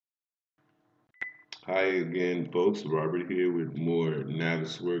Hi again, folks. Robert here with more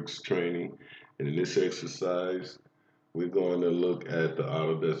Navisworks training. And in this exercise, we're going to look at the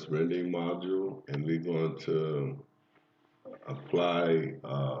Autodesk rendering module and we're going to apply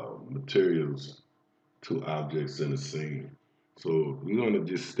materials to objects in a scene. So we're going to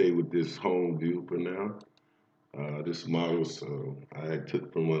just stay with this home view for now. This model, so I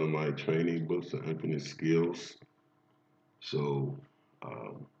took from one of my training books, The Infinite Skills. So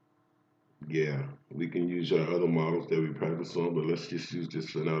um, yeah, we can use our other models that we practice on, but let's just use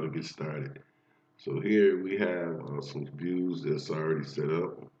this for now to get started. So here we have some views that's already set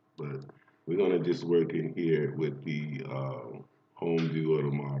up, but we're gonna just work in here with the home view of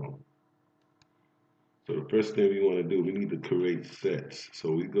the model. So the first thing we wanna do, we need to create sets.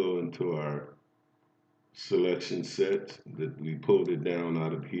 So we go into our selection set that we pulled it down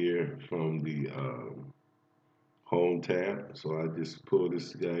out of here from the home tab. So I just pull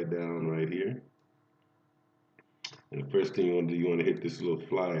this guy down right here. And the first thing you want to do, you want to hit this little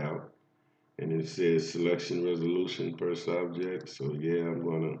fly out. And it says selection resolution, first object. So yeah, I'm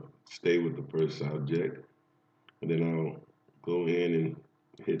going to stay with the first object. And then I'll go in and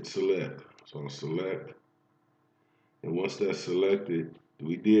hit select. So I'll select. And once that's selected,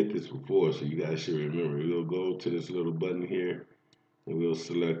 we did this before, so you guys should remember. We'll go to this little button here and we'll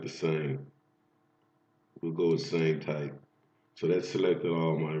select the same. We'll go with same type. So that selected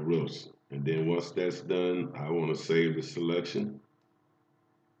all my roofs. And then once that's done, I want to save the selection.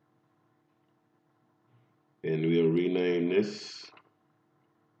 And we'll rename this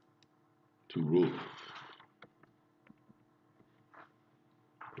to roof.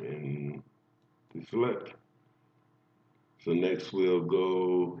 And select. So next we'll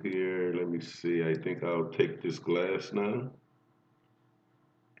go here. Let me see. I think I'll take this glass now.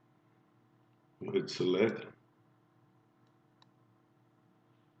 Hit select.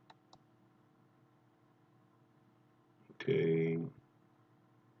 Okay.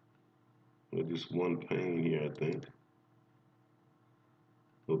 Well, just one pane here, I think.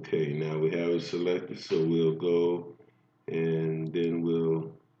 Okay, now we have it selected, so we'll go and then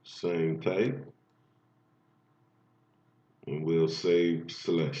we'll same type and we'll save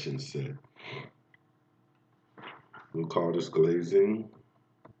selection set. We'll call this glazing.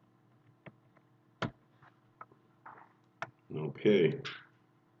 Okay.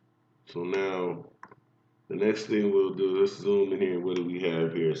 So now the next thing we'll do, let's zoom in here. What do we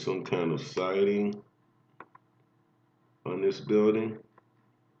have here? Some kind of siding on this building.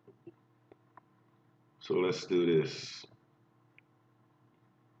 So let's do this.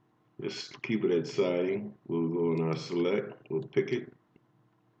 Let's keep it at siding. We'll go in our select, we'll pick it,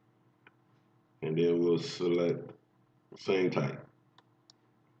 and then we'll select same type.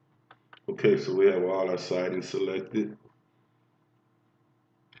 Okay, so we have all our siding selected.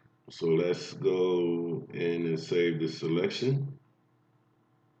 So let's go in and save the selection.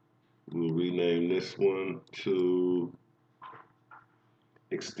 We'll rename this one to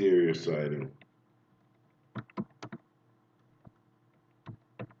exterior siding.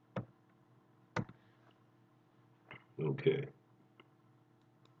 Okay.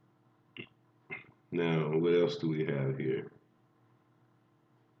 Now, what else do we have here?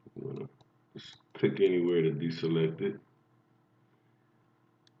 Just click anywhere to deselect it.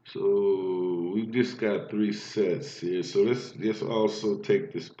 So we just got 3 sets here. So let's just also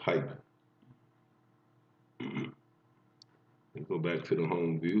take this pipe and go back to the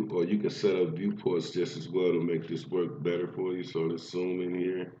home view. Or you can set up viewports just as well to make this work better for you. So let's zoom in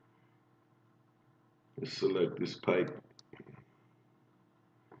here. Let's select this pipe.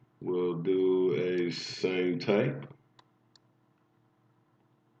 We'll do a same type.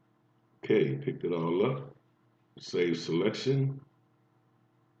 Okay, picked it all up. Save selection.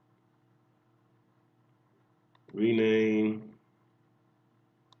 Rename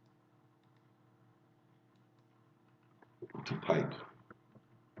to pipe.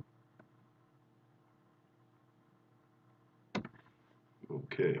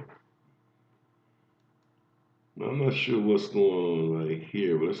 Okay. Now, I'm not sure what's going on right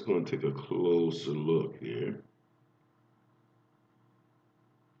here, but let's go and take a closer look here.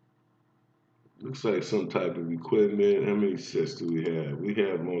 Looks like some type of equipment. How many sets do we have? We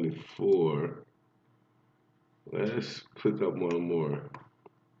have only 4. Let's pick up one more.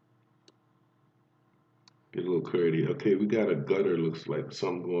 Get a little clarity. Okay, we got a gutter. Looks like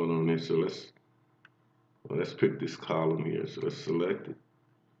something going on there. So let's pick this column here. So let's select it.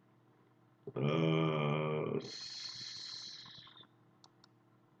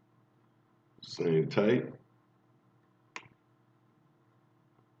 Same type.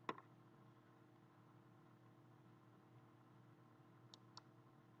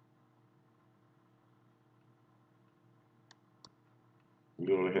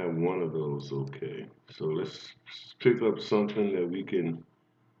 We only have one of those, okay. So let's pick up something that we can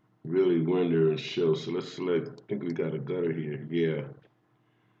really render and show. So let's select, I think we got a gutter here, yeah.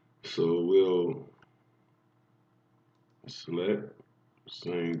 So we'll select,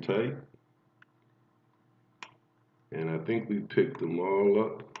 same type, and I think we picked them all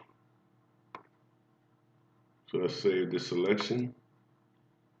up. So let's save this selection.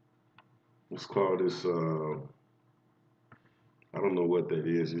 Let's call this, I don't know what that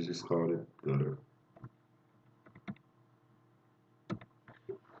is, you just call it gutter.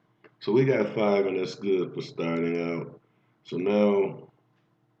 So we got 5 and that's good for starting out. So now,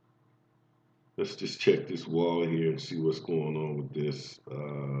 let's just check this wall here and see what's going on with this.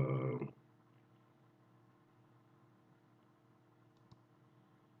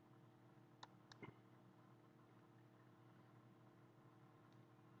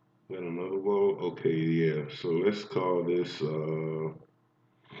 Got another wall? Okay, yeah. So let's call this,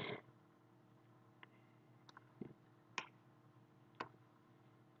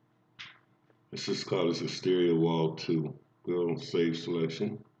 let's just call this exterior wall 2. Go save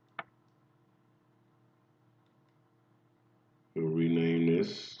selection. We'll rename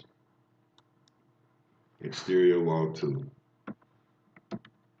this exterior wall 2.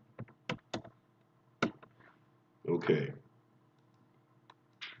 Okay.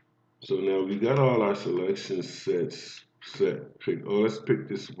 So now we got all our selection sets set. Let's pick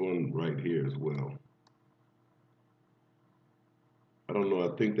this one right here as well. I don't know,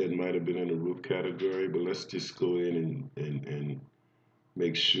 I think that might have been in the roof category, but let's just go in and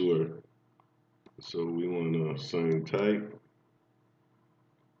make sure. So we want the same type.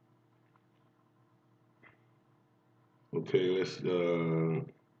 Okay, let's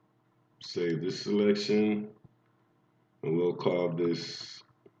save this selection, and we'll call this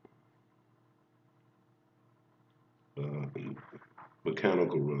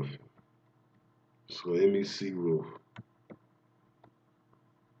mechanical roof. So MEC roof.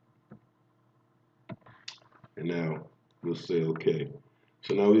 And now we'll say okay.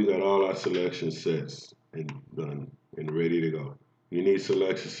 So now we got all our selection sets and done and ready to go. You need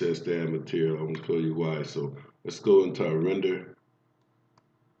selection sets to add material. I'm gonna show you why. So let's go into our render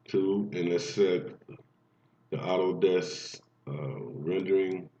tool and let's set the Autodesk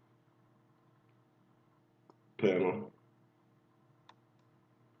rendering panel.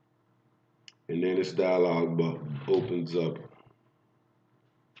 And then this dialog button opens up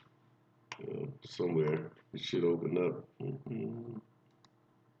somewhere. It should open up.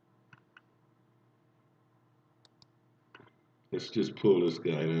 Let's just pull this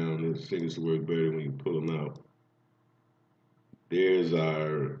guy down. This seems to work better when you pull him out. There's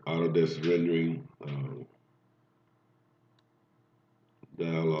our Autodesk rendering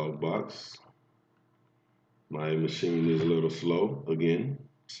dialog box. My machine is a little slow again.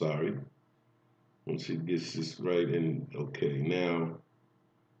 Sorry. Once it gets this right, and okay, now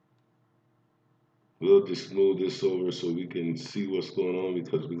we'll just smooth this over so we can see what's going on,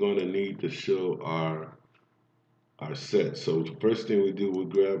 because we're going to need to show our sets. So the first thing we do,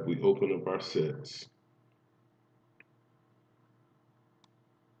 we open up our sets.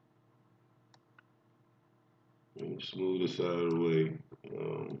 And smooth this out of the way.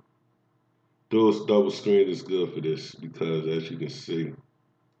 Those double screen is good for this because, as you can see,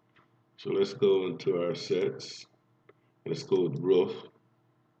 so let's go into our sets. Let's go with roof.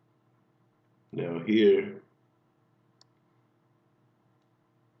 Now here,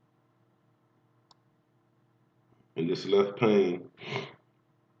 in this left pane,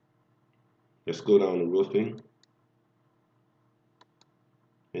 let's go down to roofing.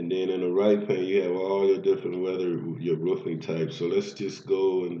 And then in the right pane, you have all your different your roofing types. So let's just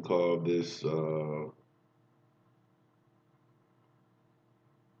go and call this,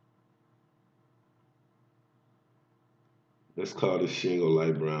 let's call this shingle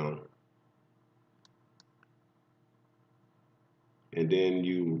light brown. And then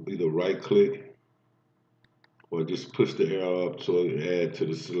you either right click or just push the arrow up so it add to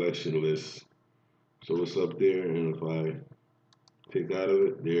the selection list. So it's up there, and if I take out of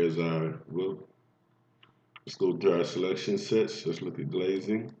it, there's our roof. Let's go to our selection sets. Let's look at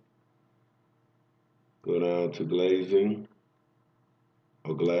glazing. Go down to glazing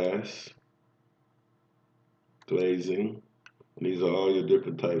or glass, glazing. And these are all your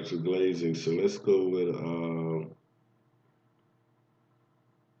different types of glazing. So let's go with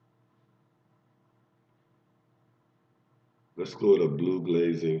a blue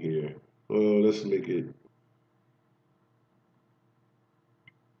glazing here. Oh, let's make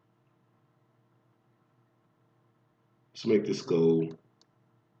this gold.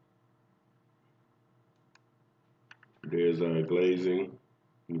 There's our glazing.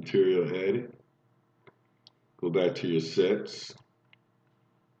 material added. Go back to your sets.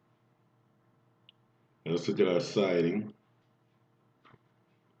 Now let's look at our siding.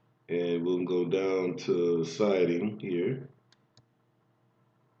 And we'll go down to siding here.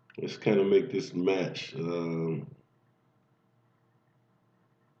 Let's kind of make this match.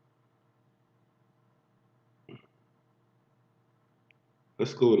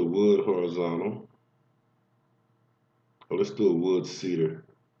 Let's go with a wood horizontal. Or let's do a wood cedar.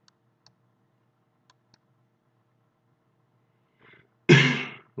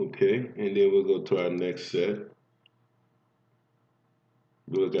 Okay, and then we'll go to our next set.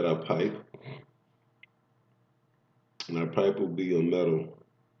 We'll look at our pipe. And our pipe will be a metal.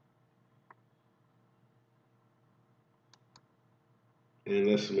 And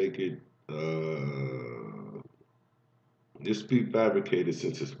let's make it just be fabricated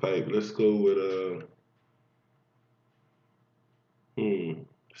since it's pipe. Let's go with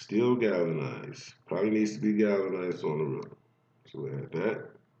steel galvanized. Probably needs to be galvanized on the roof. So we add that.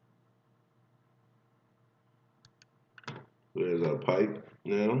 There's our pipe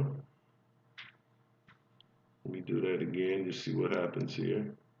now. Let me do that again, just see what happens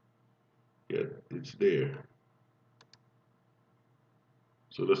here. Yeah, it's there.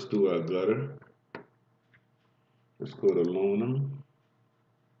 So let's do our gutter. Let's go to aluminum.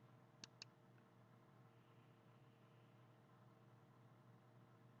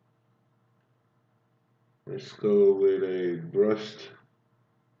 Let's go with a brushed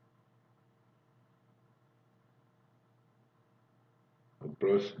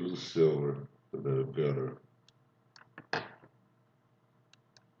blue silver for the gutter.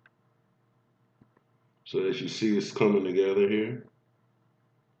 So as you see, it's coming together here.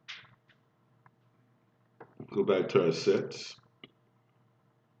 Go back to our sets.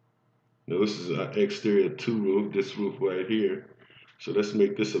 Now this is our exterior 2 roof, this roof right here. So let's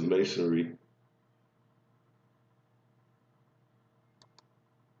make this a masonry.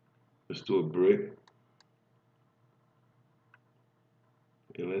 Let's do a brick.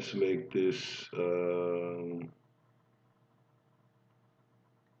 And let's make this a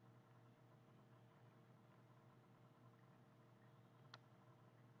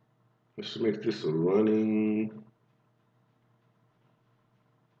running,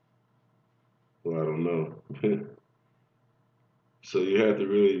 well, I don't know. So you have to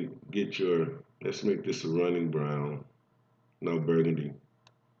really get your, let's make this a running brown, no burgundy.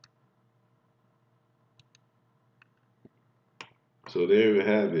 So there we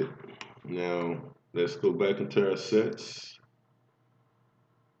have it. Now let's go back into our sets.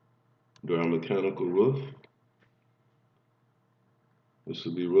 Do our mechanical roof. This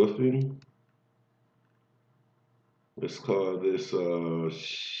will be roofing. Let's call this,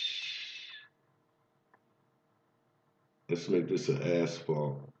 let's make this an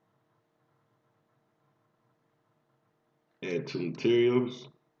asphalt. Add 2 materials.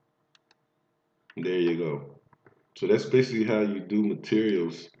 There you go. So that's basically how you do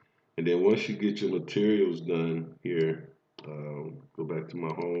materials. And then once you get your materials done here, go back to my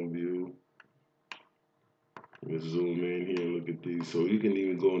home view. Let's zoom in here and look at these. So you can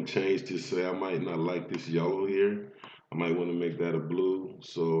even go and change this. Say I might not like this yellow here. I might want to make that a blue.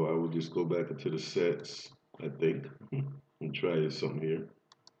 So I would just go back into the sets, I think, and try something here.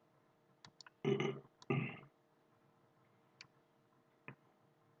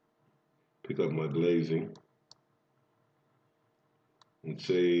 Pick up my glazing. And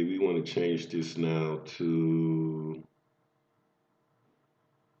say we want to change this now to,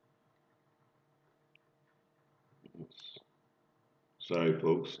 sorry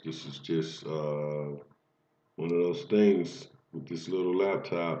folks, this is just one of those things with this little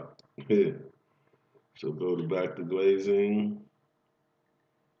laptop. So go to back to glazing.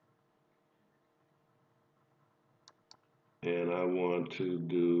 And I want to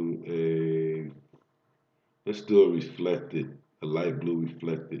do let's do a reflected, a light blue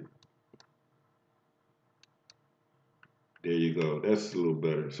reflected. There you go, that's a little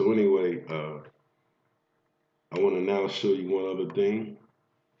better. So anyway, I want to now show you one other thing.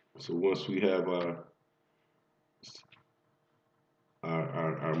 So once we have our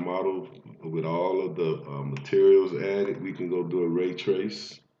model with all of the materials added, we can go do a ray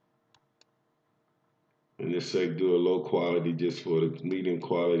trace. And just say do a low quality just for the medium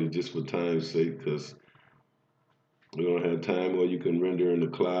quality just for time's sake, because we don't have time, or you can render in the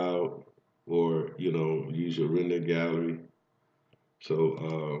cloud, or use your render gallery.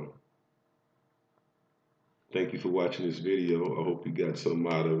 So thank you for watching this video. I hope you got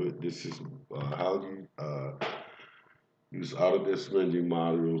something out of it. This is how you use Autodesk rendering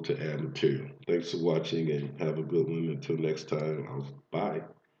module to add material. Thanks for watching and have a good one. Until next time, bye.